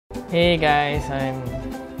Hey guys, I'm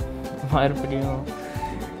மறுபடியும்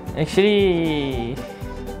actually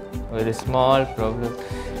ஒரு small problem.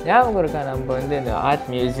 ஞாபகம் இருக்கா, நம்ம வந்து இந்த ஆர்ட்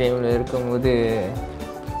மியூசியமில் இருக்கும்போது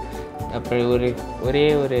அப்புறம் ஒரே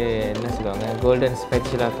ஒரு என்ன சொல்லுவாங்க கோல்டன்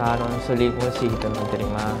ஸ்பெச்சுலா காணும்னு சொல்லி முடிச்சுக்கிட்டு இருந்தோம்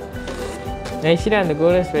தெரியுமா? ஆக்சுவலி அந்த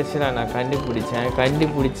கோல்டன் ஸ்பெச்சுலா நான்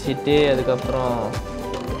கண்டுபிடிச்சிட்டு அதுக்கப்புறம்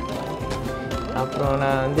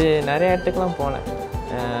நான் வந்து நிறைய இடத்துக்குலாம் போனேன்.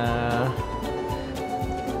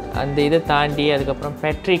 அந்த இதை தாண்டி அதுக்கப்புறம்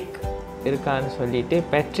பேட்ரிக் இருக்கான்னு சொல்லிட்டு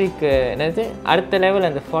பேட்ரிக் என்னது அடுத்த லெவல்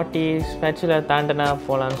அந்த 40 ஸ்பெச்சுலா தாண்டினா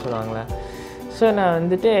போகலான்னு சொல்லுவாங்களே. ஸோ நான்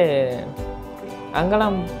வந்துட்டு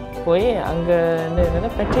அங்கெல்லாம் போய் அங்கே வந்து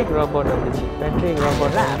என்னென்னா பேட்ரிக் ரோபோட் வந்துச்சு. பேட்ரிக்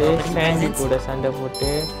ரோபோட் வந்து சாண்டி கூட சண்டை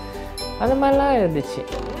போட்டு அந்த மாதிரிலாம் இருந்துச்சு.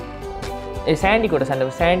 சாண்டி கூட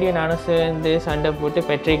சாண்டியும் நானும் சேர்ந்து சண்டை போட்டு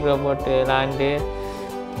பேட்ரிக் ரோபோட்டு விளாண்டு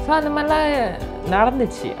ஸோ அந்த மாதிரிலாம்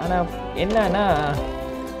நடந்துச்சு. ஆனால் என்னன்னா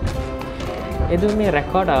எதுவுமே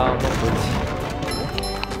ரெக்கார்ட் ஆகாமல் போச்சு.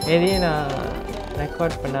 எதையும் நான்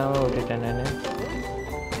ரெக்கார்ட் பண்ணாமல் விட்டுட்டேன்.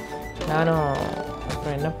 நானும்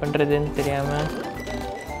அப்புறம் என்ன பண்ணுறதுன்னு தெரியாமல்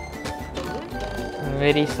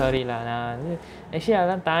வெரி சாரிலா. நான் வந்து ஆக்சுவலி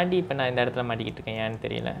அதெல்லாம் தாண்டி இப்போ நான் இந்த இடத்துல மாட்டிக்கிட்டு இருக்கேன். ஏன்னு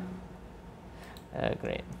தெரியல.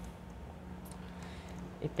 கிரேட்.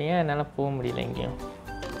 இப்போ ஏன் என்னால் போக முடியல எங்கேயும்?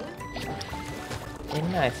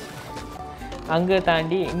 என்ன ஆச்சு? அங்கே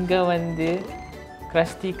தாண்டி இங்கே வந்து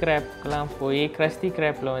க்ரஸ்டி கிராப்லாம் போய் க்ரஸ்டி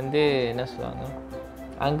கிராப்பில் வந்து என்ன சொல்லுவாங்க,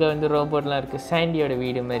 அங்கே வந்து ரோபோட்லாம் இருக்குது. சாண்டியோட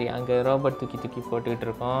வீடு மாதிரி அங்கே ரோபோட் தூக்கி போட்டுக்கிட்டு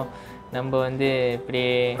இருக்கோம். நம்ம வந்து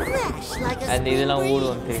இப்படியே அந்த இதெல்லாம்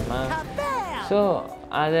ஓடுவோம் தெரியுமா? ஸோ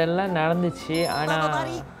அதெல்லாம் நடந்துச்சு.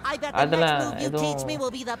 ஆனால் அதெல்லாம் எதுவும்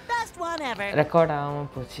ரெக்கார்ட் ஆகாமல்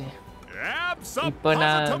போச்சு. இப்போ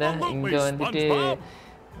நான் இங்கே வந்துட்டு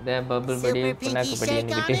இந்த பபுள் படி புண்ணாக்கு படி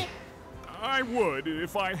என்கிட்ட I would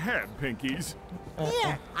if I had pinkies.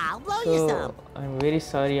 Here, I'll blow you some. I'm very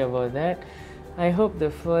sorry about that. I hope the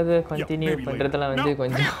further continue பண்றதல வந்து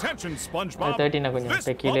கொஞ்சம் 13 நான் கொஞ்சம்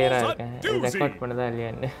பெக்கிலேரா இருக்கேன். ரெக்கார்ட் பண்ணதா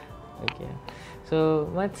இல்லையான்னு. Okay. So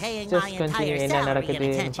let's just continue என்ன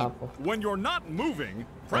நடக்குதுன்னு பாப்போம். When you're not moving,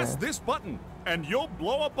 press this button and you'll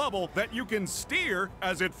blow a bubble that you can steer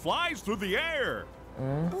as it flies through the air.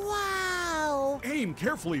 Wow! Aim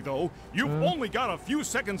carefully though. You've only got a few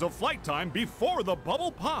seconds of flight time before the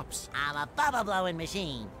bubble pops. I'm a bubble blowing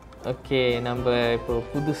machine. Okay, நம்ம இப்போ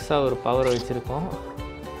புதுசா ஒரு power வச்சிருக்கோம்.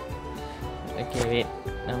 Okay, wait.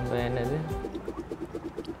 நம்ம என்னது?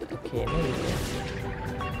 Okay, என்னது?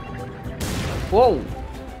 Wow!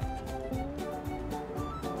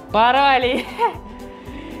 பரவாயில்லை.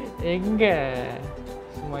 எங்க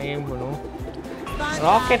சும்மா ஏம் பண்ணுவோம்.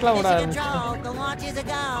 ராக்கெட்லாம் விட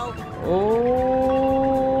ஓ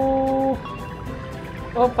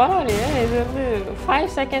பரவாயில்லையே. இது வந்து 5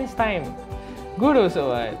 seconds டைம். குட் ஓசோ.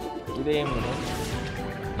 இதே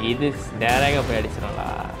இது டேரக்டாக போய் அடிச்சிடலா.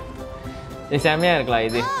 இது செம்மையாக இருக்கலாம்.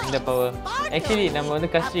 இந்த பவர் ஆக்சுவலி நம்ம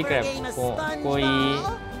வந்து கஸ்டி கிராப் போய்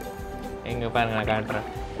எங்கே பாருங்க நான் காட்டுறேன்.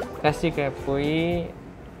 கஸ்டி கிராப் போய்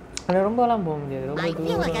அது ரொம்பலாம் போக முடியாது. ரொம்ப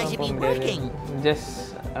தூரம்லாம் போக முடியாது. Just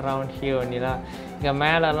around here ஒன்னிலாம். இங்கே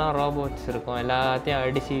மேலெலாம் ரோபோட்ஸ் இருக்கும். எல்லாத்தையும்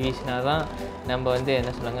அடித்து வீசினா தான் நம்ம வந்து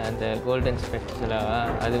என்ன சொல்லுவாங்க அந்த கோல்டன் ஸ்பெக்ஸில்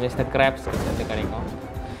அது மிஸ்டர் கிராப்ஸ் வந்து கிடைக்கும்.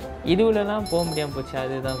 இதுலலாம் போக முடியாமல் போச்சு.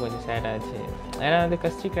 அதுதான் கொஞ்சம் சேடாச்சு. ஏன்னா வந்து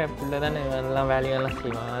கஸ்டி கிராப்பில் தான் எல்லாம் வேலையெல்லாம்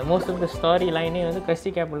செய்வாங்க. மோஸ்ட் ஆஃப் த ஸ்டோரி லைனே வந்து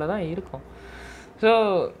கஸ்டி கிராப்பில் தான் இருக்கும். ஸோ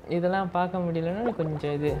இதெல்லாம் பார்க்க முடியலன்னா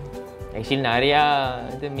கொஞ்சம் இது ஆக்சுவலி நிறையா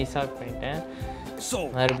இது மிஸ் அவுட் பண்ணிட்டேன்.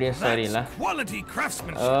 மறுபடியும் சாரி இல்லை.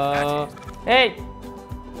 ஏய்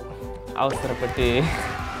அவசரப்பட்டு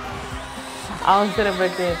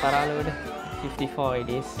பரவாயில்ல விட 54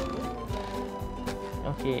 days.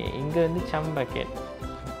 ஓகே, இங்கே வந்து சம் பக்கெட்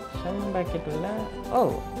உள்ள. ஓ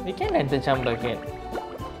we can add the chum bucket.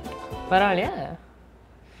 பரவாயில்லையா?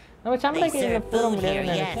 நம்ம சம் பக்கெட்டில் போக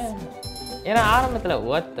முடியாதுன்னு நினைச்சேன். ஏன்னா ஆரம்பத்தில்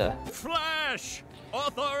what the Flash!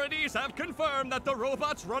 Authorities have confirmed that the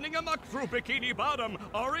robots running amok through Bikini Bottom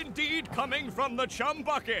are indeed coming from the chum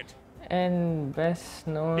bucket. And best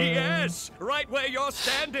known... Yes, right where you're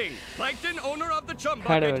standing. Plankton, owner of the chum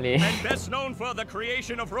bucket, and best known for the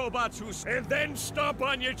creation of robots who and then stomp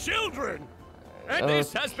on your children. And this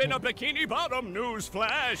has been a Bikini Bottom news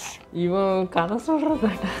flash. இவன் கதை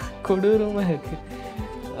சொல்கிறதா கொடூரமாக இருக்கு.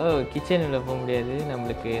 ஓ கிச்சனில் போக முடியாது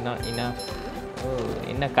நம்மளுக்கு. நான்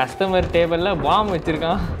என்ன கஸ்டமர் டேபிளில் பாம்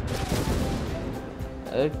வச்சுருக்கான்.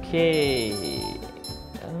 ஓகே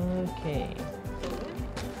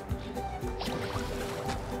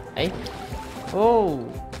ஐ ஓ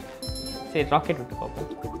சரி ராக்கெட் விட்டு பார்ப்போம்.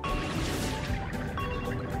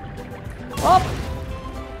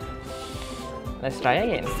 Let's try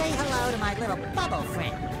again. Say hello to my little bubble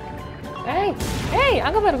friend. ஏய்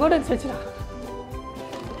அங்கே பாரு கோல்டன் வச்சுடா.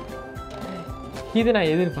 இது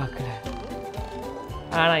நான் எதிர்பார்க்கல.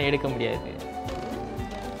 ஆனால் எடுக்க முடியாது.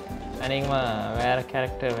 அநேகமாக வேறு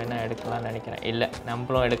கேரக்டர் வேணால் எடுக்கலாம்னு நினைக்கிறேன். இல்லை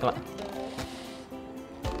நம்மளும் எடுக்கலாம்.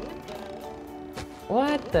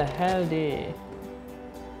 What the hell dude?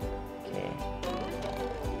 Okay.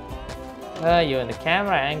 ஐயோ இந்த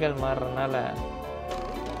கேமரா ஆங்கிள் மாறுறதுனால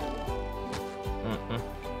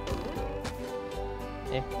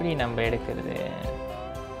எப்படி நம்ம எடுக்கிறது?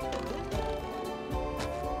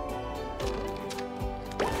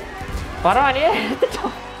 பரவாயில்லையே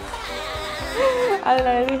எடுத்துட்டோம். அது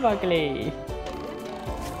நான் எதிர்பார்க்கலே.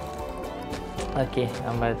 ஓகே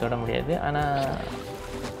நம்ம அதை தொட முடியாது. ஆனால்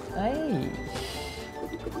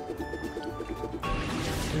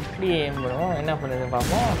இப்படி ஏம்பணும். என்ன பண்ணுறது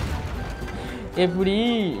பார்ப்போம். எப்படி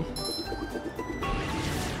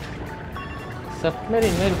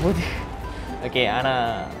சப்மரின் மாதிரி போகுது. ஓகே ஆனால்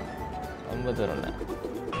ரொம்ப தூரம் இல்லை.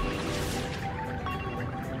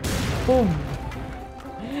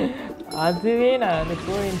 அதுவே நான் அந்த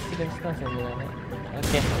கோஇன்சிடென்ஸ் தான் செஞ்சேன்.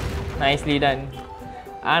 Okay nicely ton.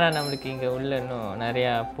 ஆனால் நம்மளுக்கு இங்கே உள்ள இன்னும்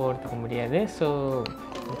நிறையா போகிறதுக்கு முடியாது. So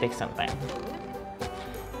take some time.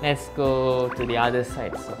 Let's go to the other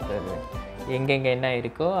sides of the எங்கெங்கே என்ன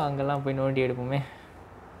இருக்கோ அங்கெல்லாம் போய் நோண்டி எடுப்போமே.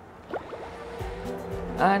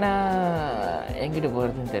 ஆனால் எங்கிட்ட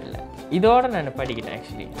போகிறதுன்னு தெரில. இதோடு நான் படிக்கிட்டேன்.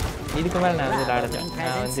 ஆக்சுவலி இதுக்கு மேலே நான் வந்து விளாடுறேன்.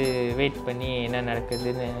 நான் வந்து வெயிட் பண்ணி என்ன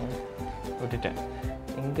நடக்குதுன்னு விட்டுட்டேன்.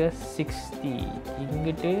 இங்கே 60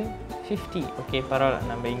 இங்கிட்டு 50. ஓகே பரவாயில்ல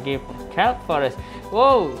நம்ம இங்கே கேல்ப் ஃபாரஸ்ட். ஓ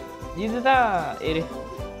இதுதான் இது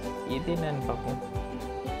என்னன்னு பார்ப்போம்.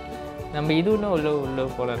 நம்ம இது இன்னும் உள்ளே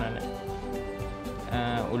போகல. நான்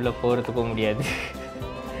உள்ளே போகிறதுக்கும் முடியாது.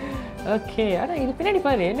 ஓகே ஆனால் இது பின்னாடி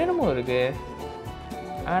பாரு என்னென்னமோ இருக்குது.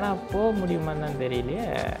 ஆனால் போக முடியுமான்னு தான் தெரியலையே.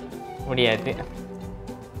 முடியாது.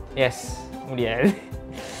 எஸ் முடியாது.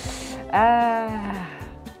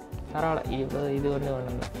 பரவாயில்ல இது ஒன்று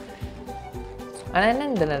தான். ஆனால் என்ன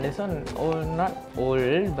இந்த லெசன் நாட்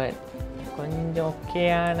ஓல்ட் பட் கொஞ்சம்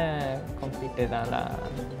ஓகேயான கம்ப்யூட்டர் தான்டா.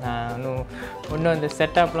 நான் இன்னும் இந்த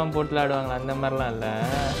செட்டப்லாம் போட்டு விளாடுவாங்களா அந்த மாதிரிலாம் இல்லை.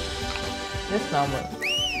 Just normal.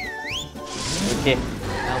 ஓகே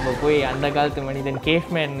நம்ம போய் அந்த காலத்து மனிதன்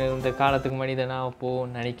கேஃப்மேன் இந்த காலத்துக்கு மனிதனாக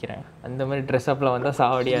போன்னு நினைக்கிறேன். அந்த மாதிரி ட்ரெஸ்அப்பில் வந்தால்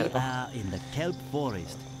சாவடியாக இருக்கும். In the Kelp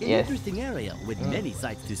forest, an interesting area with many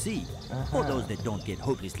sights to see for those that don't get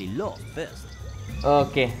hopelessly lost first.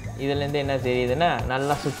 Okay இதுலேருந்து என்ன தெரியுதுன்னா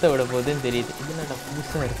நல்லா சுத்த விட போகுதுன்னு தெரியுது. இது நல்லா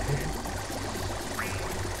புதுசாக இருக்கு.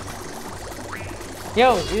 யோ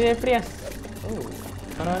இது எப்படியா? ஓ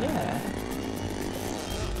பரவாயில்லையா?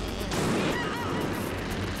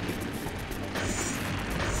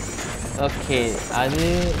 ஓகே அது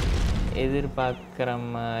எதிர்பார்க்குற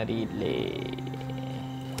மாதிரி இல்லை.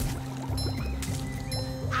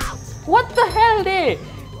 What the hell dude?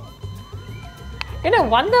 என்ன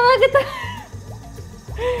வந்த வேகத்தில்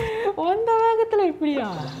இப்படியா?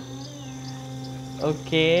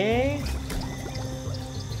 ஓகே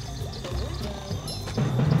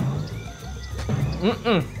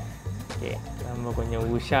ஓகே நம்ம கொஞ்சம்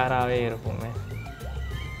உஷாராகவே இருப்போமே.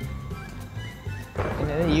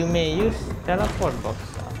 You may use teleport box.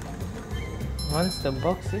 Once the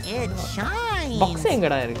box is It shines. box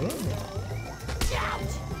எங்கடா இருக்கு?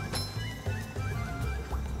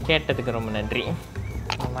 கேட்டதுக்கு ரொம்ப நன்றி.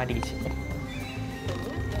 மாட்டிக்கிச்சு.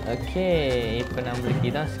 ஓகே இப்போ நம்மளுக்கு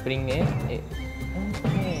இதான் ஸ்ப்ரிங்கு.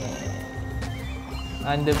 ஓகே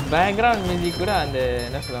அந்த பேக்ரவுண்ட் மியூசிக் கூட அந்த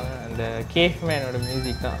என்ன சொல்லுவாங்க அந்த கேஃப்மேனோட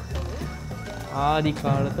மியூசிக் தான். ஆதி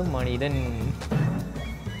காலத்து மனிதன்.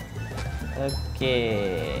 ஓகே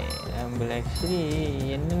நம்ம ஆக்சுவலி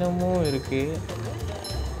என்னென்னமோ இருக்குது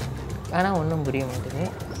ஆனால் ஒன்றும் புரிய மாட்டேங்குது.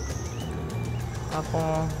 அப்போ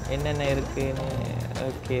என்னென்ன இருக்குன்னு.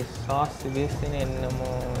 ஓகே சாஸ் பேஸ்ன்னு என்னமோ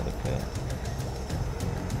இருக்குது.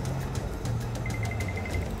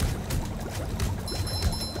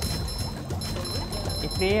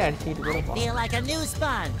 இப்படியே அடிச்சுக்கிட்டு கூட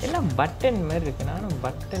போகலாம். எல்லாம் பட்டன் மாதிரி இருக்குது. நானும்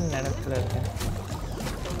பட்டன் நினைப்பில் இருக்கேன்.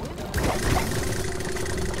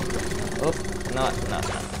 Oh, no.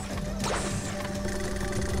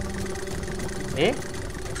 Eh?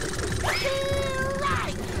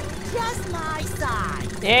 Right. Just my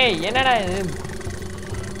side. Hey, என்னடா இது?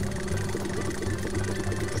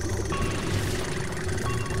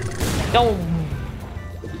 Go.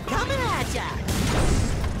 Coming at ya.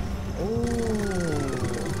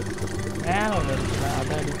 மேல ஒன்று இருக்குல்ல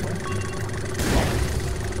அதை அடிப்போம்.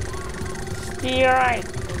 Steer right.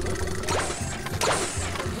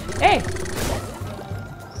 ஏய்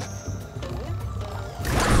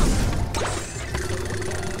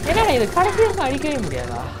என்னடா இது கடைசியாக அடிக்கவே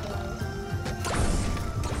முடியாதா?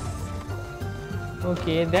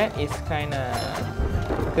 Okay that is kind of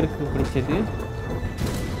கிறுக்கு பிடிச்சது.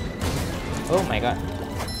 ஓ மை காட்,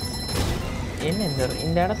 என்ன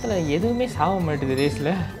இந்த இடத்துல எதுவுமே சாக மாட்டேது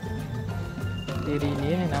ரேஸில்.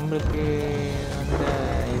 தெரியலையே நம்மளுக்கு அந்த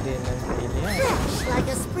இது என்னன்னு தெரியலையா.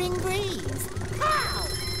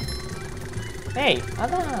 ஏய்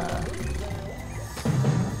அதான்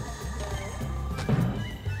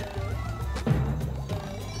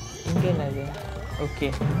இங்கே என்னது. Okay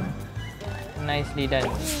nicely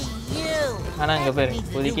ton. ஆனால் இங்கே பாரு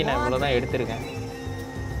இப்போதைக்கு நான் இவ்வளோ தான் எடுத்திருக்கேன்.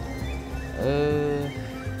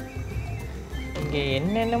 இங்கே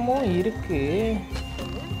என்னென்னமோ இருக்கு,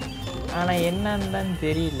 ஆனால் என்னன்னு தான்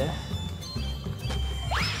தெரியல.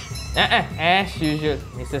 as usual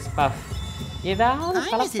Mrs. Puff ஏதாவது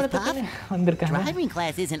கலப்படத்துக்கு வந்திருக்காங்க. Driving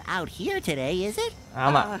class isn't out here today, is it?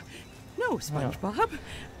 ஆமா. No, SpongeBob.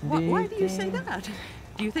 Why do you say that?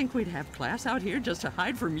 Do you think we'd have class out here just to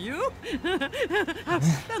hide from you? How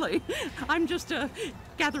silly. I'm just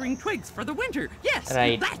gathering twigs for the winter. Yes,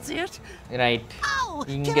 right. That's it. Right. Oh,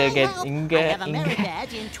 Inga can I get help? Inga. I have a merit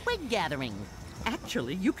badge in twig gathering.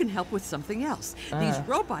 Actually, you can help with something else. These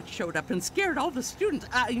robots showed up and scared all the students,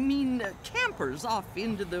 campers off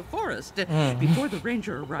into the forest. Before the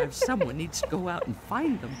ranger arrives, someone needs to go out and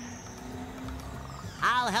find them.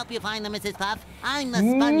 I'll help you find them, Mrs. Puff. I'm the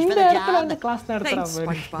sponge for the job. Thanks,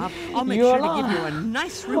 SpongeBob. I'll make sure to give you a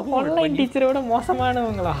nice reward when you... டீச்சரோட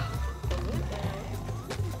மோசமானவங்களா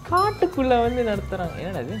காட்டுக்குள்ள வந்து நடத்துறாங்க.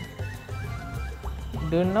 என்னது?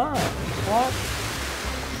 Do not what?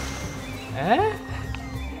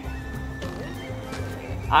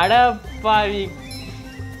 அடப்பாவி.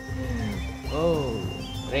 ஓ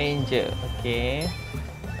ranger. Okay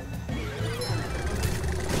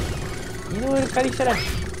இது ஒரு கடிச்சரன்.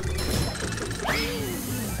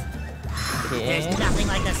 There's nothing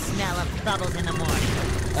like the smell of bubbles in the morning.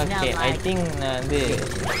 Okay, I think வந்து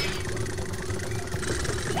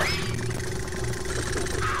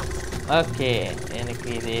okay எனக்கு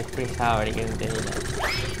இது எப்படி சாவடிக்கிறது தெரியல.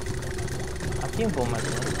 அப்படியும் போக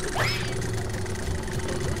மாட்டேன்.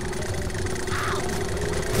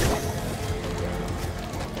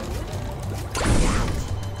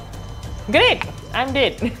 Great! I'm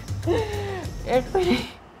dead. எப்படி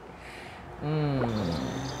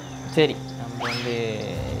சரி நம்ம வந்து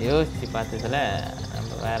யோசித்து பார்த்ததில் நம்ம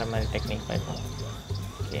வேறு மாதிரி டெக்னிக் பார்ப்போம்.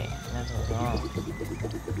 ஓகே என்ன சொல்கிறோம்?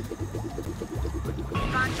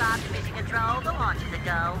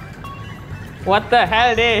 What the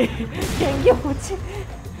hell டே, எங்கேயோ போச்சு.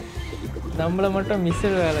 நம்மளை மட்டும்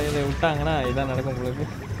மிஸ்ஸில் வேலையில் விட்டாங்கன்னா இதான் நடக்கும் உங்களுக்கு.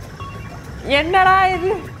 என்னடா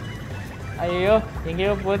இது? ஐயோ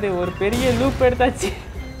எங்கேயோ போகுது. ஒரு பெரிய லூப் எடுத்தாச்சு.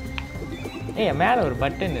 ஏய் மேலே ஒரு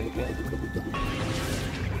பட்டன் இருக்கு.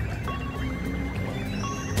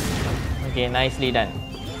 Okay nicely ton.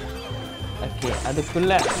 ஓகே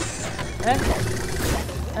அதுக்குள்ள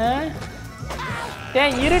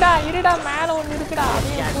இருடா இருடா மேல ஒன்று இருக்குடா.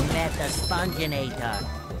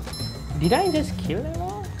 Did I just kill him?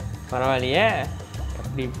 பரவாயில்லையே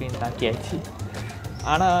அப்படி இப்படின்னு தாக்கியாச்சு.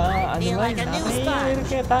 ஆனா அது மாதிரி நிறைய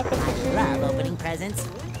இருக்கு தாக்கிறதுக்கு.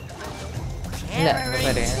 இல்லை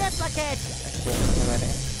பாரு பாரு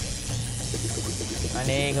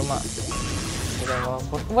அநேகமா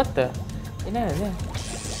ஒத்த என்ன இது?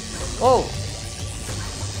 ஓ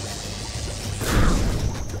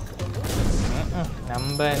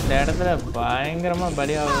நம்ம இந்த இடத்துல பயங்கரமா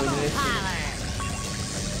பலியாகுது.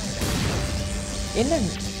 என்ன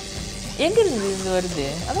எங்க இருந்து இது வருது?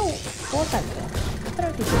 அதான் போட்டாங்க.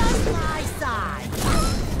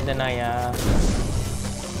 இந்த நாயா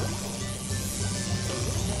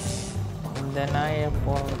இந்த நாயை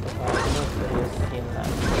போடுறதுக்கு பெரிய ஸ்கீம்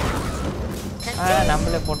தான்.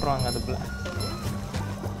 நம்மளே போட்டுருவாங்க அதுக்குள்ள.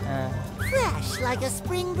 Fresh like a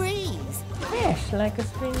spring breeze. Fresh like a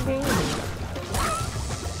spring breeze.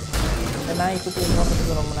 இந்த நாய் குட்டி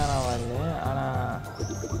போடுறதுக்கு ரொம்ப நேரம் ஆகாது. ஆனால்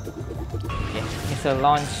இட்ஸ் a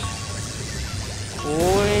launch.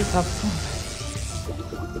 ஓய் தப்பு.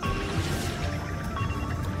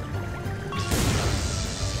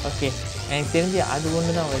 ஓகே எனக்கு தெரிஞ்சு அது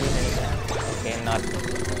ஒன்று தான் வழி நினைக்கிறேன். Okay not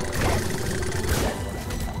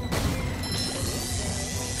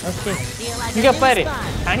okay. இங்கே பாரு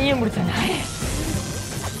தனியே முடிச்சேன்.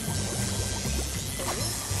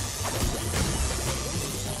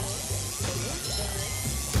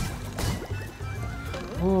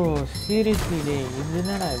 ஓ சீரியஸ்லி டே இது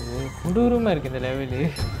என்னடா இது கொடூரமாக இருக்குது இந்த லெவலு.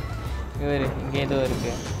 இவர் இங்கே ஏதோ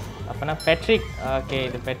இருக்குது. அப்போனா பெட்ரிக். ஓகே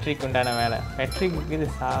இது பெட்ரிக் உண்டான வேலை. பெட்ரிக்கு இது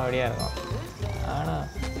சாவடியாக இருக்கும். ஆனால்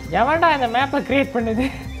எவன்டா இந்த மேப்பை க்ரியேட் பண்ணுது?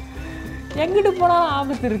 எங்கிட்டு போனாலும்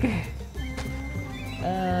ஆபத்து இருக்குது.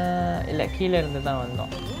 இல்லை கீழே இருந்து தான்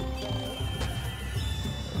வந்தோம்.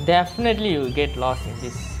 Definitely you will get lost in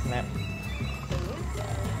this map.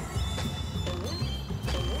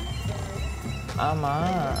 ஆமா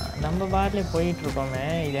நம்ம பாட்டிலே போயிட்டு இருக்கோமே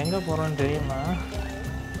இது எங்க போறோம்னு தெரியுமா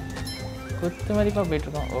குத்து மதிப்பா போயிட்டு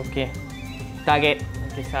இருக்கோம் ஓகே டார்கெட்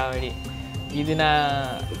ஓகே சாவடி இது நான்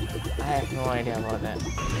I have no idea about that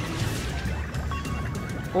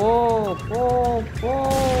போ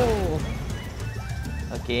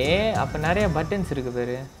ஓகே அப்ப நிறைய பட்டன்ஸ் இருக்கு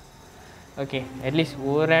பாரு ஓகே அட்லீஸ்ட்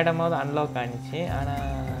ஒரு இடமாவது அன்லாக் ஆனிச்சு ஆனா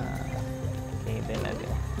ஓகே இது என்னது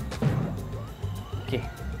ஓகே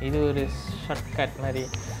இது ஒரு ஷார்ட்கட் மாதிரி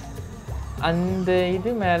அந்த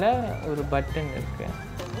இது மேலே ஒரு பட்டன் இருக்கு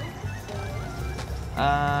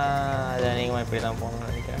அது அநேகமாக இப்படி தான் போகணும்னு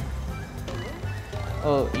நினைக்கிறேன் ஓ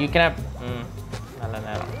யூ கேன் நல்ல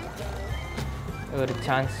நேரம் ஒரு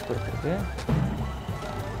சான்ஸ் கொடுத்துருக்கு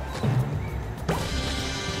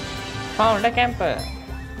ஃபவுண்ட் அ கேம்பர்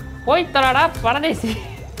போய் தராடா பரதேசி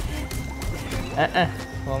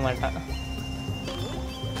போக மாட்டான்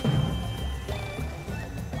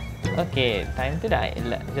ஓகே டைம் டு டை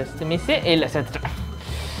இல்லை ஜஸ்ட் மிஸ்ஸே இல்லை செத்துட்டேன்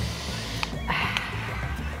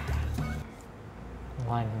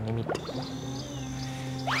 1 நிமிட்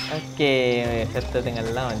ஓகே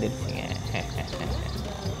செத்ததுங்கெல்லாம் வந்துடுச்சுங்க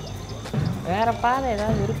வேற பாதை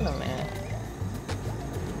ஏதாவது இருக்கணுமே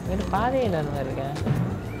வேறு பாதை இல்லாத இருக்கேன்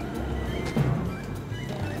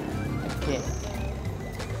okay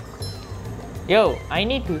Yo, I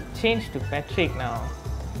need to change to Patrick now.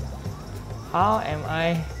 How am I?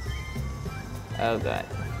 Oh god.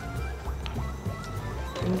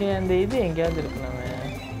 இங்கே அந்த இது எங்கேயாவது இருக்கு நம்ம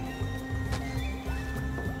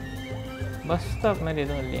பஸ் ஸ்டாப் மாதிரி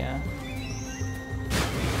எதுவும் இல்லையா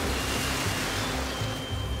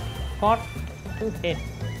Spot to hit.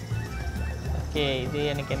 ஓகே இது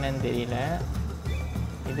எனக்கு என்னன்னு தெரியல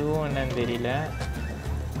இதுவும் என்னன்னு தெரியல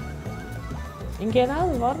இங்கே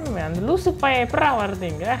ஏதாவது வரணுமே அந்த லூசு பையன் எப்படா வருது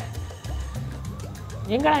இங்கே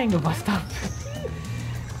எங்கடா இங்கே bus stop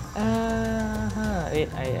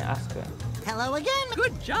wait I ask her Hello again.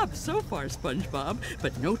 Good job so far, SpongeBob,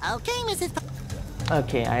 but no... Okay, Mrs.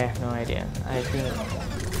 okay I have no idea I think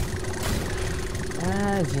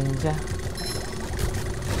ginger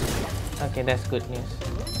okay that's good news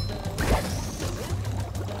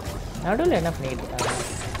நடுவில் என்ன பண்ணிட்டு இருக்காங்க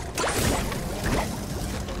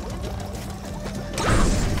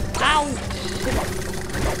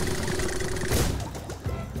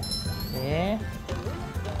yeah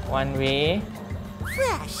one way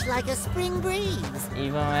Fresh like a spring breeze.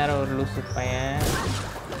 இவன் வேற ஒரு லூசு பையன்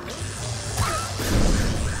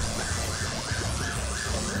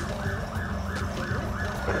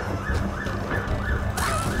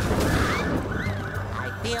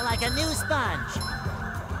I feel like a new sponge.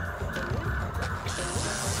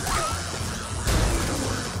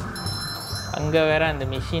 அங்க வேற அந்த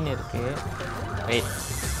மிஷின் இருக்கு வெயிட்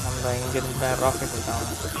நம்ம இங்க இருந்து ராக்கெட் விட்டாங்க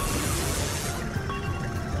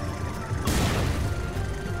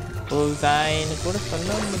புல்காயின்னு கூட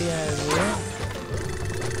சொல்ல முடியாது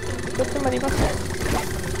குத்து மதிப்பா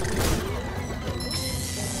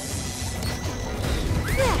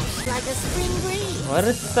Fresh like a spring breeze.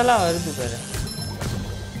 வருஷலா வருது பாரு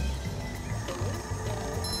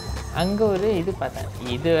அங்கே ஒரு இது பார்த்தேன்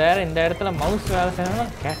இது வேற இந்த இடத்துல மவுஸ் வேலை செய்யணும்னா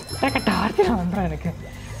கெட்ட கெட்ட வார்த்தையில் வந்துடும் எனக்கு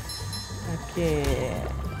ஓகே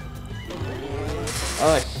ஓ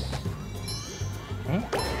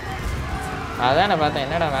அதான் நான் பார்த்தேன்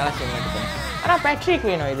என்னடா வேலை செய்ய மாட்டேன் ஆனால் பேட்ரிக்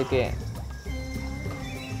வேணும் இதுக்கு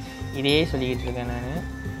இதே சொல்லிக்கிட்டு இருக்கேன் நான்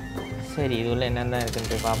சரி இது உள்ள என்னென்ன தான்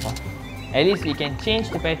இருக்குன்னு போய் பார்ப்போம் at least we can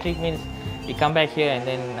change to Patrick means we come back here and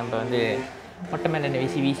then நம்ம வந்து மொட்டை மேலே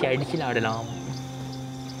வீசி வீசி அடிச்சு ஆடலாம்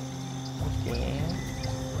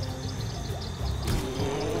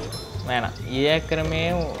வேணாம் ஏற்கனவே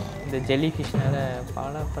இந்த ஜெல்லி ஃபிஷ்னால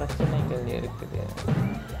பல பிரச்சனைகள் இருக்குது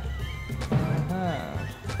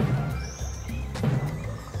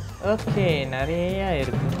ஓகே நிறையா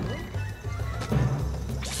இருக்கு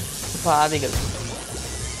பாதைகள்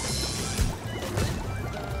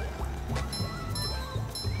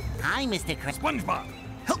Hi, Mr. SpongeBob,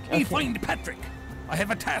 help me find Patrick. I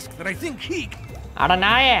have a task that I think he... அட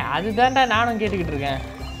நாயே அதுதான்டா நானும் கேட்டுக்கிட்டு இருக்கேன்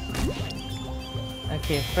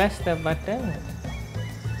okay press the button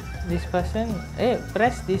this person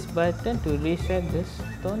press this button to reset the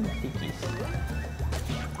stone pickies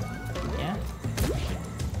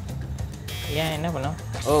yeah என்ன பண்ணோம்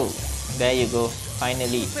oh there you go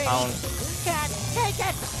finally found Cat, take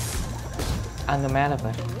it. அங்க மேலே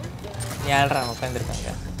பாரு யாரா உட்காந்துருக்காங்க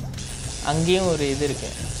அங்கேயும் ஒரு இது இருக்கு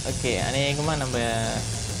ஓகே அநேகமாக நம்ம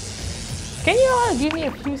can you all give me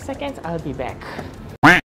a few seconds I'll be back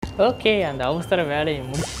okay அந்த அவசர வேலையை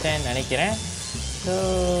முடிச்சிட்டேன்னு நினைக்கிறேன் ஸோ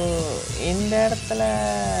இந்த இடத்துல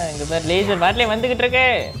இங்கே பேர் லேசர் பாட்டிலே வந்துக்கிட்டு இருக்கு.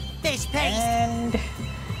 அண்ட்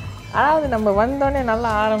அதாவது நம்ம வந்தோடனே நல்லா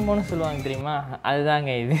ஆரம்பம்னு சொல்லுவாங்க தெரியுமா,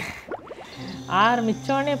 அதுதாங்க இது.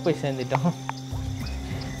 ஆரம்பித்தோடனே போய் சேர்ந்துட்டோம்.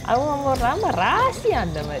 அவங்க ரொம்ப ராசி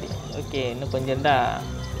அந்த மாதிரி. ஓகே, இன்னும் கொஞ்சம் தான்,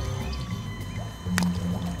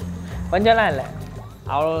 கொஞ்சம்லாம் இல்லை,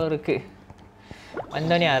 அவ்வளோ இருக்குது.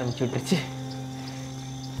 வந்தோடனே ஆரம்பிச்சு விட்டுருச்சு.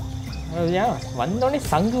 ஏன் வந்தோடனே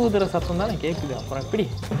சங்கு ஊதுற சத்தம் தானே கேட்குது, அப்புறம் எப்படி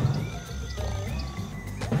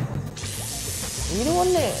இது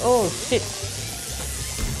ஒன்று? ஓ ஷிட்,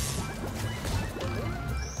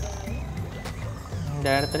 இந்த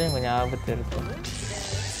இடத்துலையும் கொஞ்சம் ஆபத்து இருக்கும்.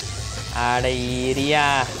 ஆட area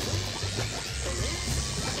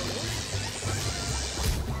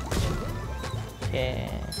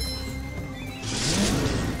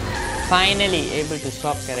finally able to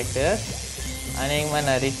swap characters. அநேகமாக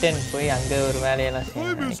நான் ரிட்டர்ன் போய் அங்கே ஒரு வேலையெல்லாம்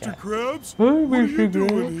செய்யணும் நினைக்கிறேன்.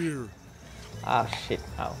 Ah shit,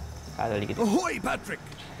 காது வலிக்குது. Ahoy, Patrick!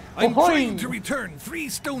 I'm trying to return 3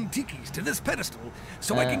 stone tikis to this pedestal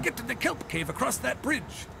so I can get to the Kelp cave across that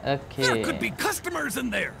bridge. Okay. There could be customers in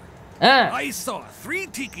there. I saw 3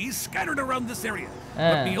 tikis scattered around this area,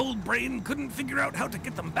 but the old brain couldn't figure out how to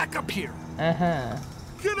get them back up here.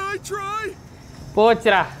 Can I try?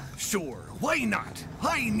 போச்சுடா. Sure, why not?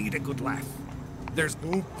 I need a good laugh. There's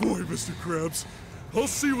no boy, Mr. Krabs.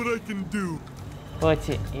 I'll see what I can do.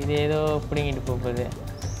 போச்சு, இது ஏதோ பிடிங்கிட்டு போகுது,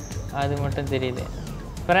 அது மட்டும் தெரியுது.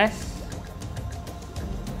 Press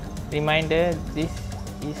reminder, this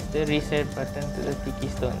is the reset button to the tiki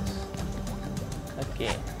stones.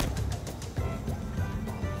 Okay.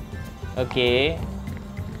 Okay.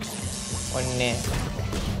 ஒன்று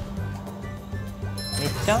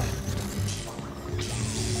மிச்சம்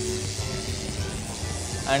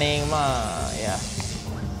அநேகமாக யா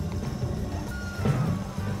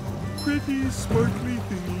Pretty sparkly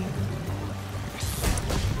thingy.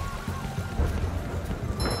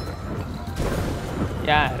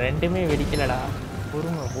 யா ரெண்டுமே வெடிக்கலடா.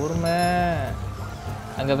 பொறுமை பொறுமை.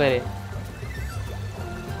 அங்கே பாரு,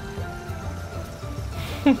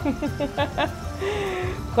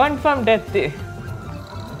 கன்ஃபார்ம் டெத்து.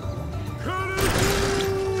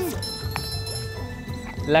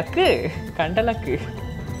 லக்கு, கண்ட லக்கு.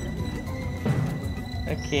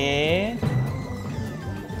 ஓகே,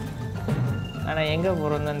 ஆனால் எங்கே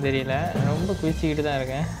போகிறோன்னு தெரியல, ரொம்ப குதிச்சுக்கிட்டு தான்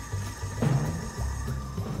இருக்கேன்.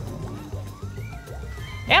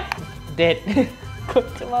 எப் டெட்.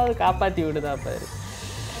 கொஞ்சமாவது காப்பாற்றி விடுதா பாரு.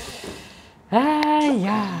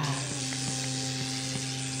 ஐயா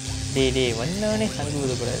டே வந்தவனே சங்கு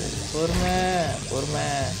விடக்கூடாது. பொறுமை பொறுமை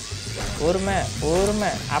பொறுமை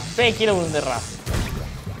பொறுமை. அப்பே கீழே விழுந்துடுறா.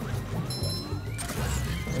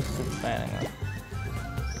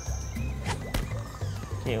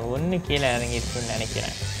 ஓகே, ஒன்று கீழே இறங்கிடுச்சுன்னு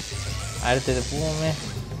நினைக்கிறேன். அடுத்தது போவோமே.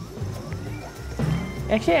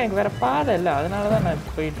 ஆக்சுவலி எனக்கு வேறு பாதை இல்லை, அதனால தான் நான்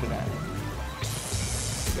போயிட்டுருக்கேன்.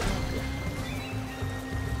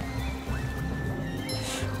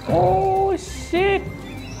 Oh shit,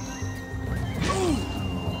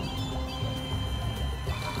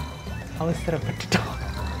 அவசரப்பட்டுட்டோம்.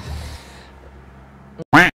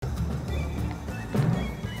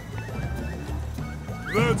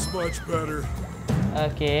 That's much better.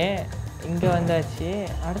 Okay, இங்கே வந்தாச்சு.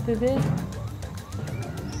 அடுத்தது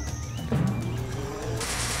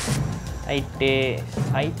ரைட்டு,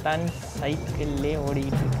 சைத்தான் சைக்கிள்லே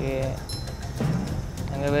ஓடிக்கிட்டு இருக்கு.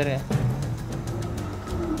 அங்கே வேறு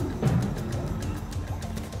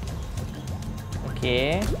ஓகே,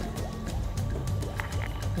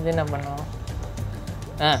 இது என்ன பண்ணோம்?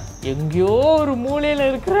 எங்கேயோ ஒரு மூலையில்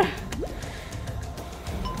இருக்கிற.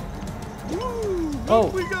 ஓ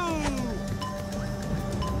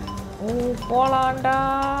ஓ போலாண்டா.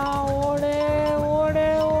 ஓடு ஓடு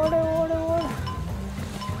ஓடு ஓடு ஓடு.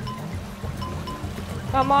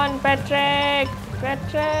 Come on Patrick,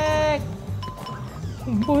 Patrick.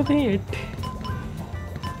 9 8.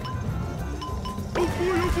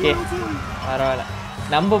 Okay, பரவாயில்ல,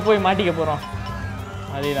 நம்ம போய் மாட்டிக்க போகிறோம்.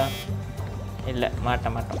 அதுதான் இல்லை, மாட்ட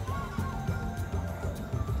மாட்டோம்.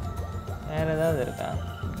 வேறு ஏதாவது இருக்கா?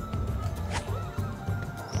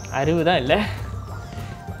 அறிவு தான் இல்லை.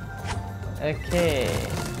 Okay,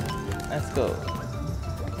 let's go.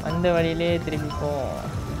 அந்த வழியிலே திரும்பிப்போம்.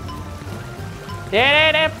 டே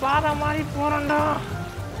பாதை மாதிரி போகிறோம்டா.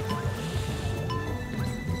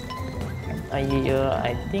 ஐயோ,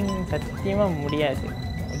 ஐ திங்க் சத்தியமாக முடியாது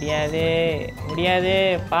முடியாது முடியாது.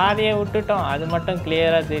 பாதையை விட்டுட்டோம், அது மட்டும்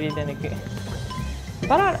கிளியராக தெரியுது எனக்கு.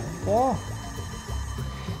 பரவாயில்ல ஓ.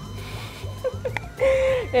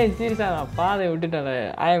 சீரியஸாக நான் பாதையை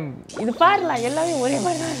விட்டுட்டேன். இது பாருலாம், எல்லாமே ஒரே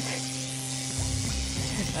மாதிரி தான் இருக்கு.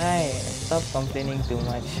 Hey, stop complaining too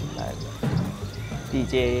much.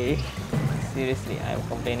 DJ, seriously, I'm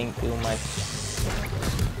complaining too much.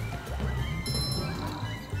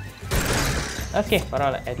 Okay,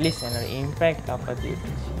 பரவாயில்ல, at least என்னோட impact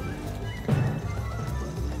காப்பாத்திடுச்சு.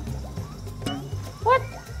 What?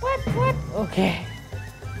 Okay.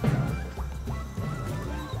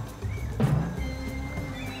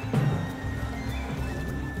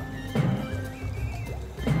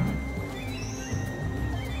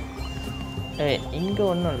 இங்கே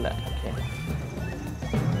ஒன்றும் இல்லை. ஓகே,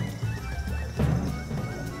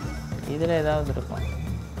 இதில் ஏதாவது இருக்கும்.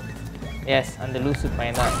 எஸ், அந்த லூசு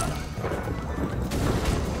பையன் தான் இருக்கும்.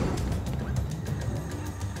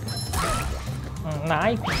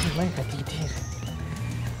 நாய் மாதிரி கத்திக்கிட்டே இருக்கு.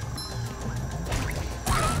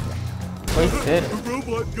 போய் சார்.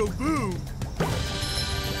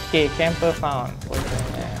 Okay, camber found.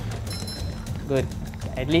 போயிட்டு குட்.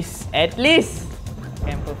 At least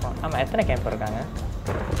camber found. ஆமாம், எத்தனை கேம்பர் இருக்காங்க?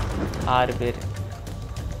 6 பேர்.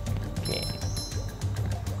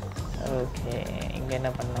 ஓகே, இங்கே என்ன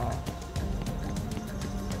பண்ணோம்?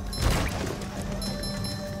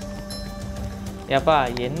 ஏப்பா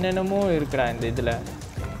என்னென்னமோ இருக்குடா இந்த இதில்.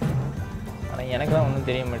 ஆனால் எனக்கு தான் ஒன்றும்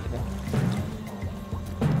தெரிய மாட்டேது.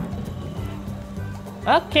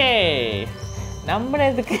 ஓகே,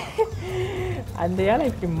 நம்பினதுக்கு அந்த வேலை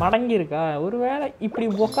இப்படி மடங்கியிருக்கா. ஒரு வேளை இப்படி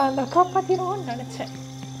உக்காந்தா காப்பாற்றிடுவோன்னு நினச்சேன்.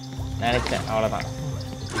 அவ்வளோதான்.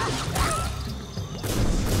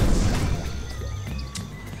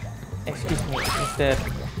 எக்ஸ்கியூஸ் மீ மிஸ்டர்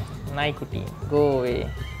நாய்க்குட்டி, கோ அவே.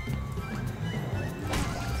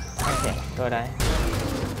 ஓகே, கோடா.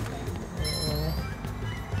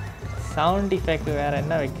 சவுண்ட் எஃபெக்ட் வேறு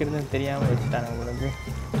என்ன வைக்கிறதுன்னு தெரியாமல் வச்சுட்டாங்க உங்களுக்கு.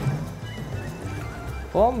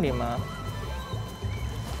 போக முடியுமா?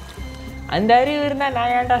 அந்த அறிவு இருந்தால்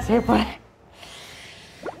நான் ஏன்டா சேர்ப்பேன்.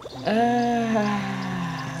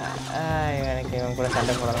 எனக்கு இவன் கூட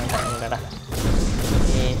சண்டை போடலாம் டைம் இல்லைடா.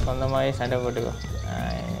 நீ சொந்தமாகவே சண்டை போட்டுக்கோ.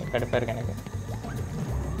 கடுப்பாக இருக்கு எனக்கு.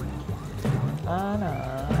 ஆனால்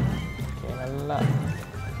ஓகே, நல்லா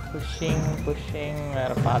புஷ்ஷிங்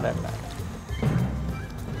வேறு பாதை இல்லை.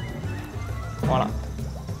 போகலாம்.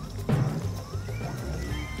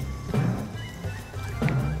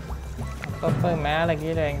 அப்பப்போ மேலே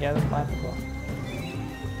கீழே எங்கேயாவது பார்த்துக்கோ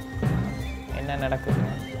என்ன நடக்குது.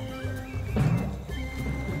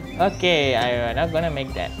 Okay, I not gonna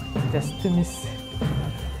make that, just miss.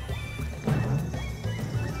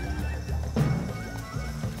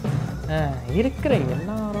 இருக்கிற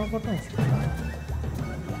எல்லா ரோபோட்டும் வச்சுருக்காங்க.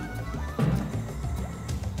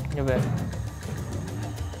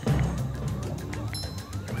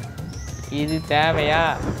 இது தேவையா?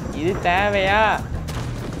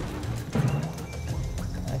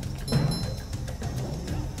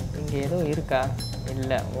 இங்கே ஏதோ இருக்கா?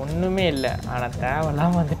 இல்லை, ஒன்றுமே இல்லை. ஆனால்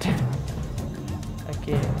தேவையில்லாமல் வந்துட்டேன்.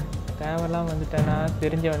 ஓகே, தேவையில்லாமல் வந்துட்டேன்னா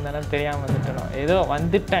தெரிஞ்சு வந்தேன்னா தெரியாமல் வந்துட்டேனோ ஏதோ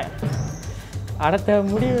வந்துட்டேன். அடுத்த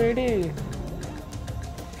முடிவு எடு.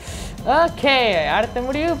 ஓகே, அடுத்த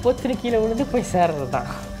முடிவு பொத்துன்னு கீழே விழுந்து போய் சேர்றது தான்.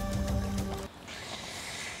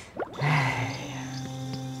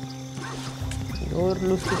 ஒரு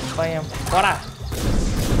லூசு பையன் போடா.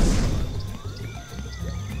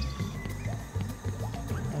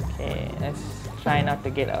 Okay, let's try not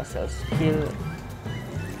to get ourselves killed.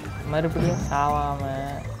 மறுபடியும்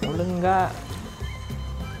சாவாமல் ஒழுங்கா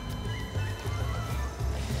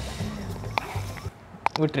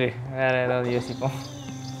விட்டுரு, வேற ஏதாவது யோசிப்போம்.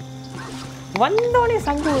 வந்தோடனே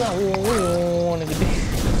சங்கு உனக்கிட்டு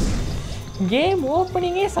கேம்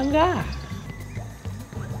ஓப்பனிங்கே சங்கா.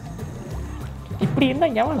 இப்படி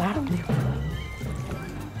இருந்தால் எவன் விளாட முடியும்?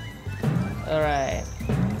 Alright.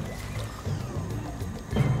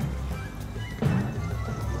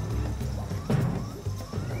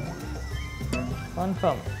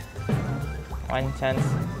 Confirm. One chance.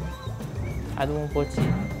 அதுவும் போச்சு.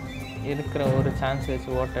 இருக்கிற ஒரு சான்ஸ் வச்சு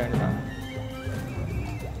ஓட்ட வேண்டாம்.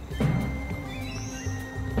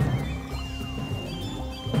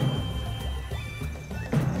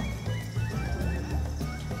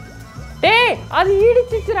 டேய், அது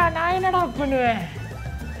இடிச்சிச்சுடா. நான் என்னடா பண்ணுவேன்?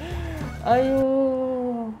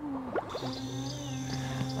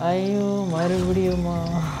 ஐயோ மறுபடியுமா?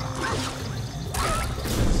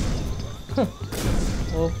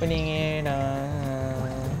 ஓப்பனிங்கேடா.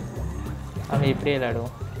 அவன் இப்படியே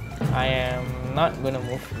விளையாடுவோம். I am not gonna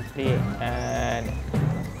move play and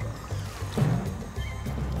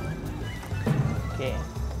okay.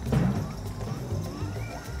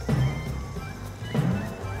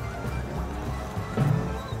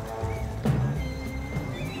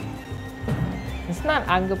 It's not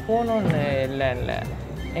அங்கே போகணுன்னு இல்லை.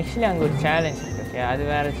 ஆக்சுவலி அங்கே ஒரு சேலஞ்ச் இருக்கு. ஓகே, அது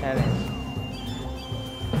வேறு சேலஞ்ச்.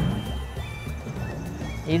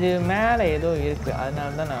 இது மேலே ஏதோ இருக்குது, அதனால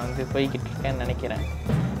தான் நான் வந்து போய்கிட்டு இருக்கேன்னு நினைக்கிறேன்.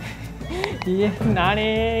 ஏன் நானே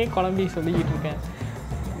குழம்பி சொல்லிக்கிட்டு இருக்கேன்.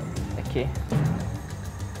 ஓகே,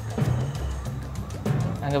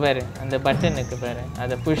 அங்கே பாரு அந்த பட்டனுக்கு பாரு,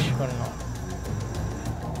 அதை புஷ் பண்ணணும்.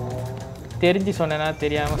 தெரிஞ்சு சொன்னேன்னா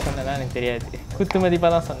தெரியாமல் சொன்னேன்னா எனக்கு தெரியாது, குத்து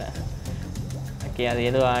மதிப்பாக தான் சொன்னேன். ஓகே, அது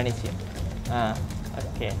ஏதோ ஆணிச்சு.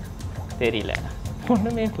 ஓகே, தெரியல,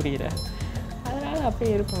 ஒன்றுமே புரியல, அதனால்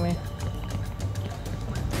அப்படியே இருக்குமே.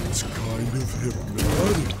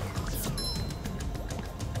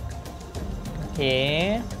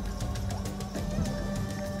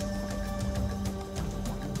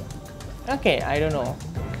 Okay, I don't know.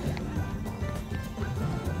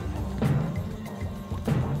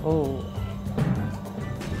 Oh.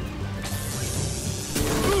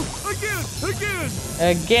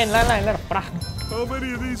 Again, la. How many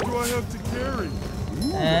of these do I have to carry?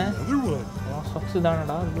 Ooh, another one. Socks down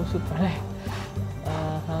da, loose pale.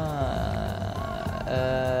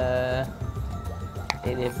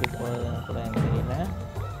 இது எப்படி போகுதுன்னு கூட எனக்கு தெரியல.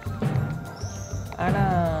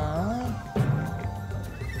 ஆனால்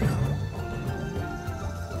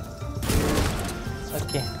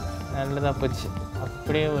ஓகே, நல்லதாக போச்சு,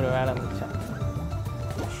 அப்படியே ஒரு வேலை முடிச்சேன்.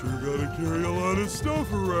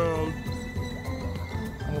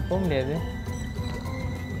 அங்கே போக முடியாது.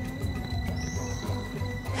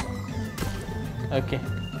 Okay,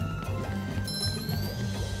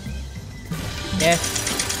 S,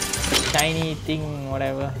 shiny thing,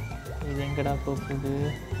 whatever. இது எங்கடா போகுது?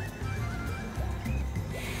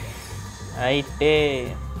 ரைட்டே,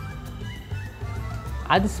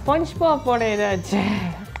 அது SpongeBob ஓட ஏதாச்சு.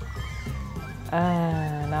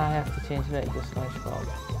 Now I have to change back to SpongeBob.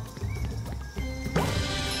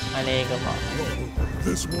 அநேகமா.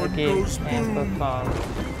 Okay, and perform.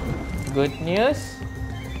 Good news.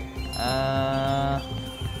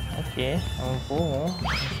 Okay, அவன் போவோம்.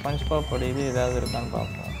 SpongeBob ஓட இது ஏதாவது இருக்கான்னு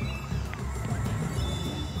பார்ப்போம்.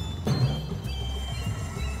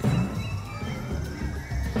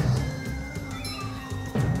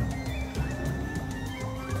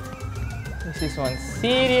 This is one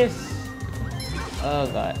serious. Oh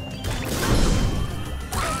god.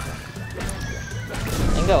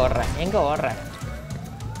 எங்க ஓடுற?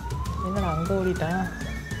 என்னடா அங்க ஓடிட்டான்?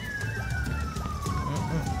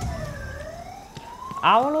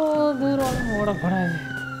 அவ்வளோ தூரம் ஓடக்கூடாது.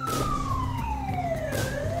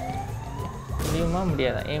 முடியுமா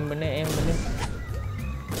முடியாதா? ஏம் பண்ணு.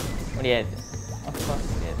 முடியாது, அஃப்கோர்ஸ்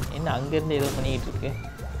முடியாது. என்ன அங்கேருந்து ஏதோ பண்ணிக்கிட்டு இருக்கு,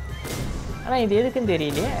 ஆனால் இது எதுக்குன்னு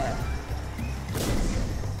தெரியலையே.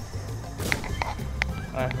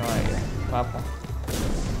 பார்ப்போம்.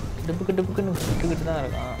 டுப்புக்குன்னு சுட்டுக்கிட்டு தான்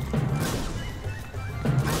இருக்கான்.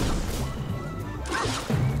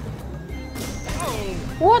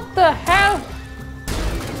 What the hell?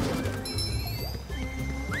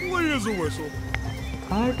 Here's a whistle.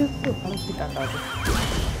 அடுத்து பழக்கிட்டான்டா.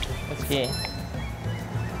 ஓகே,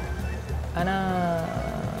 ஆனால்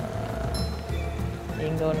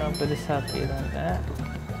இங்கே ஒன்றும் பெருசாக போயிடுவாங்க.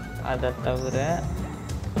 அதை தவிர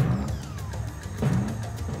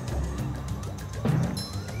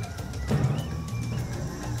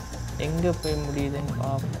எங்கே போய் முடியுதுன்னு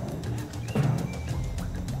பார்ப்போம்.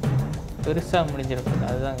 பெருசாக முடிஞ்சிருக்கும்,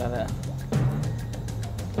 அதுதான் கதை.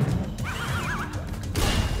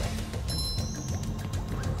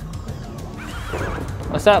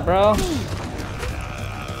 What's up, bro?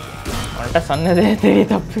 உன்கிட்ட சொன்னதே தெரிய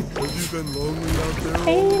தப்பு.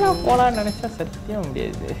 கையில் போகலான்னு நினச்சா சத்தியம்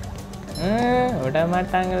முடியாது, விட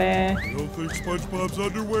மாட்டாங்களே.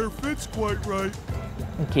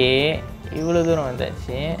 ஓகே, இவ்வளோ தூரம்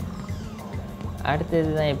வந்தாச்சு.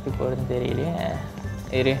 அடுத்தது தான் எப்படி போகிறதுன்னு தெரியலையே.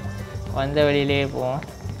 இரு, வந்த வழியிலே போவோம்.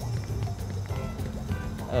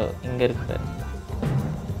 ஓ, இங்கே இருக்கு,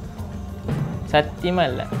 சத்தியமாக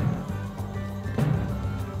இல்லை.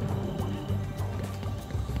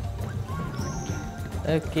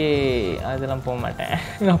 ஓகே, அதெல்லாம் போக மாட்டேன்,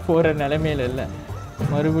 நான் போகிற நிலைமையில் இல்லை.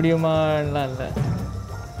 மறுபடியுமாலாம் இல்லை.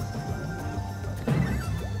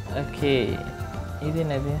 ஓகே, இது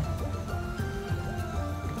என்னது?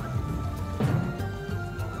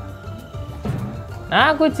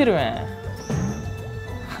 நான் குதிச்சிருவேன்.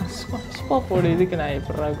 SpongeBob இதுக்கு நான்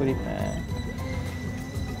எப்படா குதிப்பேன்?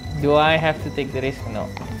 Do I have to take the risk? No,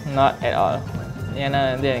 not at all. ஏன்னா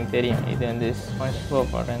வந்து எனக்கு தெரியும் இது வந்து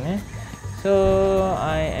SpongeBob ஓடன்னு. So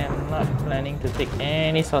I am not planning to take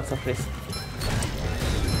any sorts of risk.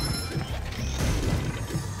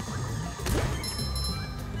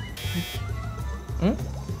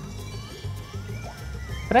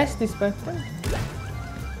 Press this button.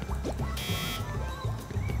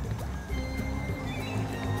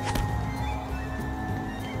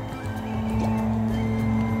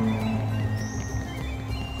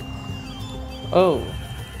 ஓ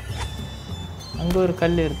அங்கே ஒரு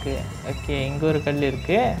கல் இருக்கு. ஓகே இங்கே ஒரு கல்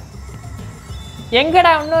இருக்கு.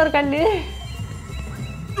 எங்கடா இன்னொரு கல்?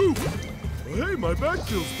 Hey, my back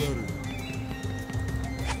feels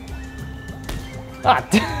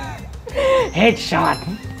better. Headshot.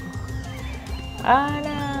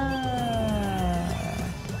 Ana.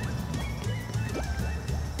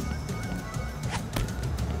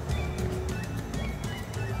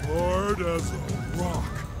 Hard as a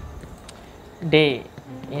rock. Day.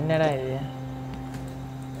 என்னடா இது?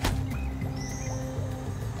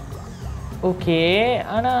 ஓகே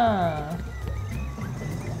ஆனா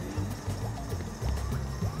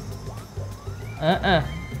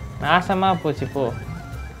நாசமா போச்சு போ.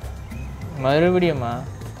 மறுபடியுமா?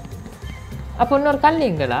 அப்போ இன்னொரு கல்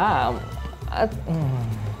எங்கடா?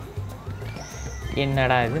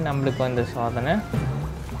 என்னடா இது நம்மளுக்கு வந்த சோதனை?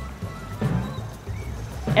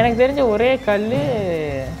 எனக்கு தெரிஞ்ச ஒரே கல்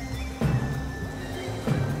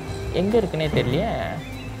எங்கே இருக்குன்னே தெரியல.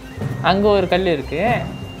 அங்கே ஒரு கல் இருக்கு.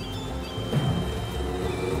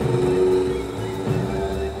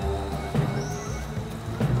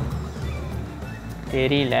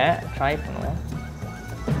 தெரியல, ட்ரை பண்ணுவோம்.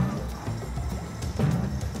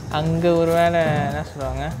 அங்கே ஒரு வேளை என்ன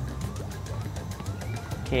சொல்லுவாங்க?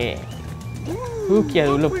 ஓகே தூக்கி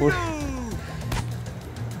அது உள்ளே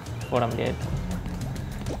போட முடியாது,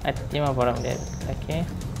 சத்தியமாக போட முடியாது. ஓகே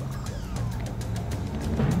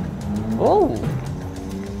ஓ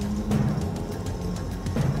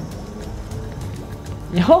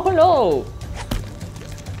எவ்வளோ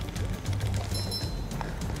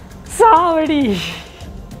சாவடி.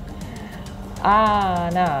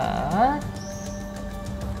 ஆனா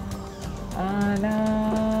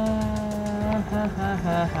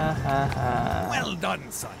Well done,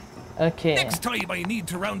 son. Okay. Next time I need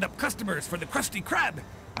to round up customers for the Krusty Krab,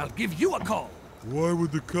 I'll give you a call. Why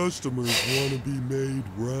would the customers want to be made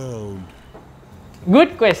round?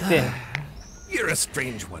 Good question. You're a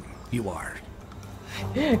strange one, you are.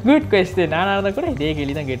 Good question. நான் அதை கூட இதே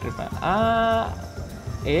கேள்வி தான் கேட்டிருப்பேன்.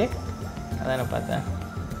 அதான் நான் பார்த்தேன்.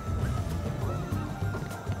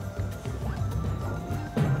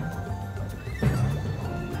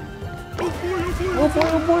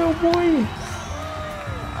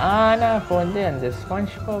 ஆனால் இப்போ வந்து அந்த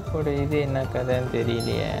ஸ்பான்ஜ்பாப்போட இது என்ன கதைன்னு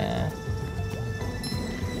தெரியலையே.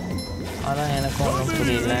 அதான் எனக்கும் ஒன்றும்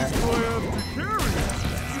புரியல.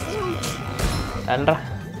 சொல்றா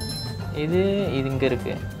இது இங்கே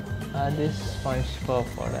இருக்கு. அது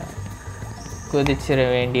ஸ்பான்ஜ்பாப்போட குதிச்சிட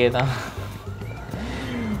வேண்டியதான்.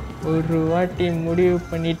 ஒரு வாட்டி முடிவு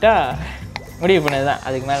பண்ணிட்டா முடிவு பண்ணது தான்,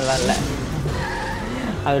 அதுக்கு மேலே இல்லை.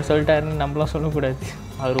 அவர் சொல்லிட்டாருன்னு நம்மளாம் சொல்லக்கூடாது.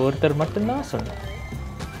 அவர் ஒருத்தர் மட்டும்தான் சொன்னார்.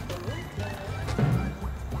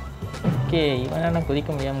 ஓகே இவன் என்ன குதிக்க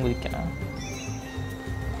முடியாமல் குதிக்கிறான்.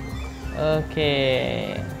 ஓகே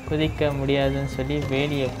குதிக்க முடியாதுன்னு சொல்லி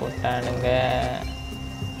வேலியை போட்டானுங்க.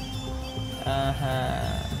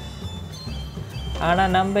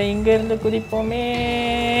 ஆனால் நம்ம இங்கேருந்து குதிப்போமே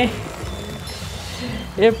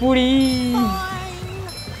எப்படி?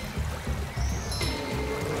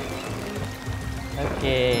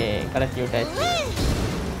 ஓகே கலத்தி விட்டாச்சு.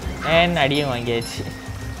 அண்ட் அடியும் வாங்கியாச்சு.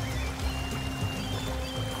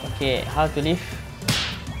 Okay how to leave?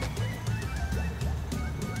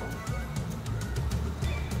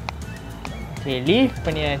 Okay leave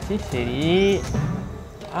பண்ணியாச்சு. சரி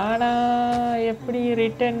ஆனால் எப்படி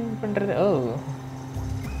ரிட்டர்ன் பண்ணுறது? ஓ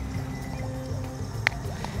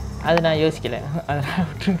அது நான் யோசிக்கலை, அதெல்லாம்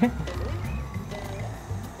விட்டுருங்க.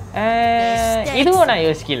 இதுவும் நான்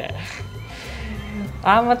யோசிக்கலை.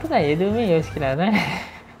 மொத்தம் நான் எதுவுமே யோசிக்கல. அதான்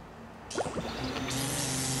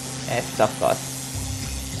yes of course,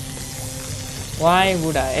 why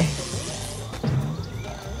would I?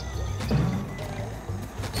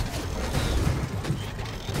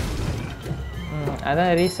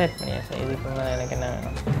 அதான் ரீசெட் பண்ணியாச்சு. இதுக்கு மேலே எனக்கு என்ன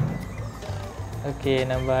வேணும்? ஓகே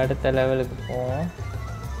நம்ம அடுத்த லெவலுக்கு போவோம்.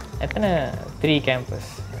 எத்தனை 3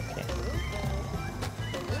 campus. Okay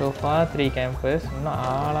so for 3 campus. இன்னும்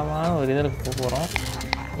ஆழமான ஒரு இதில் போகிறோம்.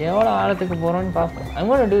 எவ்வளோ ஆழத்துக்கு போகிறோன்னு பார்ப்போம். I'm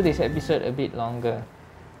going to do this episode a bit longer.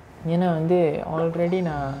 ஏன்னா வந்து ஆல்ரெடி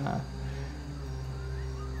நான்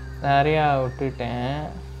நிறையா விட்டுட்டேன்.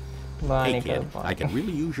 Hey kid, I could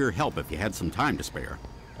really use your help if you had some time to spare.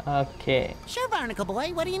 Okay. Sure, Barnacle Boy.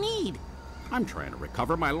 What do you need? I'm trying to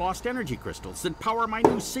recover my lost energy crystals that power my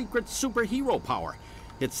new secret superhero power.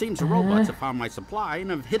 It seems the robots have found my supply and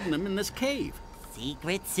have hidden them in this cave.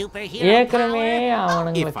 Secret superhero power?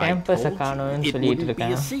 If I told you, it wouldn't be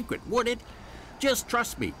a secret, would it? Just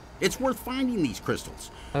trust me. It's worth finding these crystals.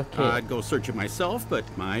 Okay. I'd go searching myself, but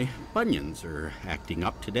my bunions are acting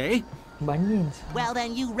up today. Bunions. Well,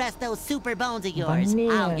 then you rest those super bones of yours.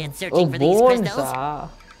 Bunions. I'll get searching for these crystals.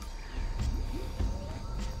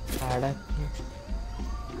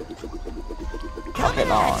 Okay,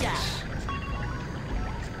 launch.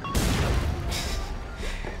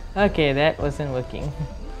 Okay, that wasn't working.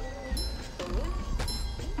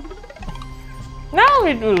 Now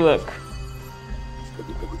it will work.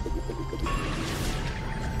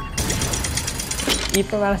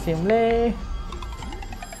 இப்போ வேலை செய்யும்லே.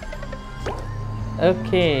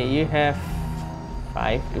 Okay, you have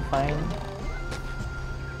 5 to find.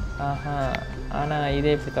 ஆனா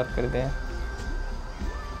இதே எப்படி தக்கிறது?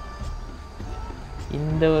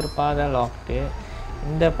 இந்த ஒரு பாதை logged,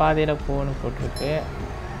 இந்த பாதையில போன்னு போட்டுருக்கு.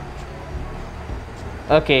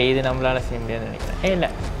 ஓகே, இது நம்மளால செய்ய முடியாதுன்னு நினைக்கிறேன். இல்ல,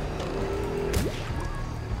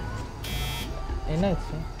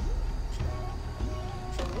 என்னாச்சு?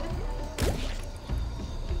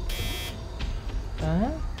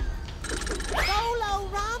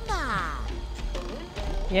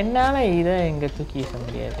 என்னால இதை எங்க தூக்கி வீச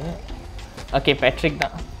முடியாது. ஓகே, பேட்ரிக்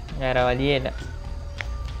தான், வேற வழியே இல்லை.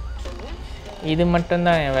 இது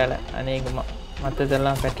மட்டும்தான் என் வேலை அநேகமாக,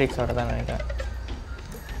 மற்றதெல்லாம் பேட்ரிக்ஸோட தான் நினைக்கிறேன்.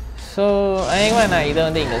 ஸோ அநேகமாக நான் இதை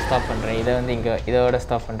வந்து இங்கே ஸ்டாப் பண்ணுறேன், இதை வந்து இதோட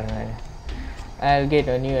ஸ்டாப் பண்ணுறேன் நான். I'll get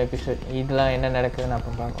a new episode. இதெல்லாம் என்ன நடக்குதுன்னு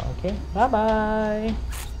அப்போ பார்க்கலாம். Okay, bye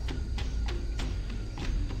bye.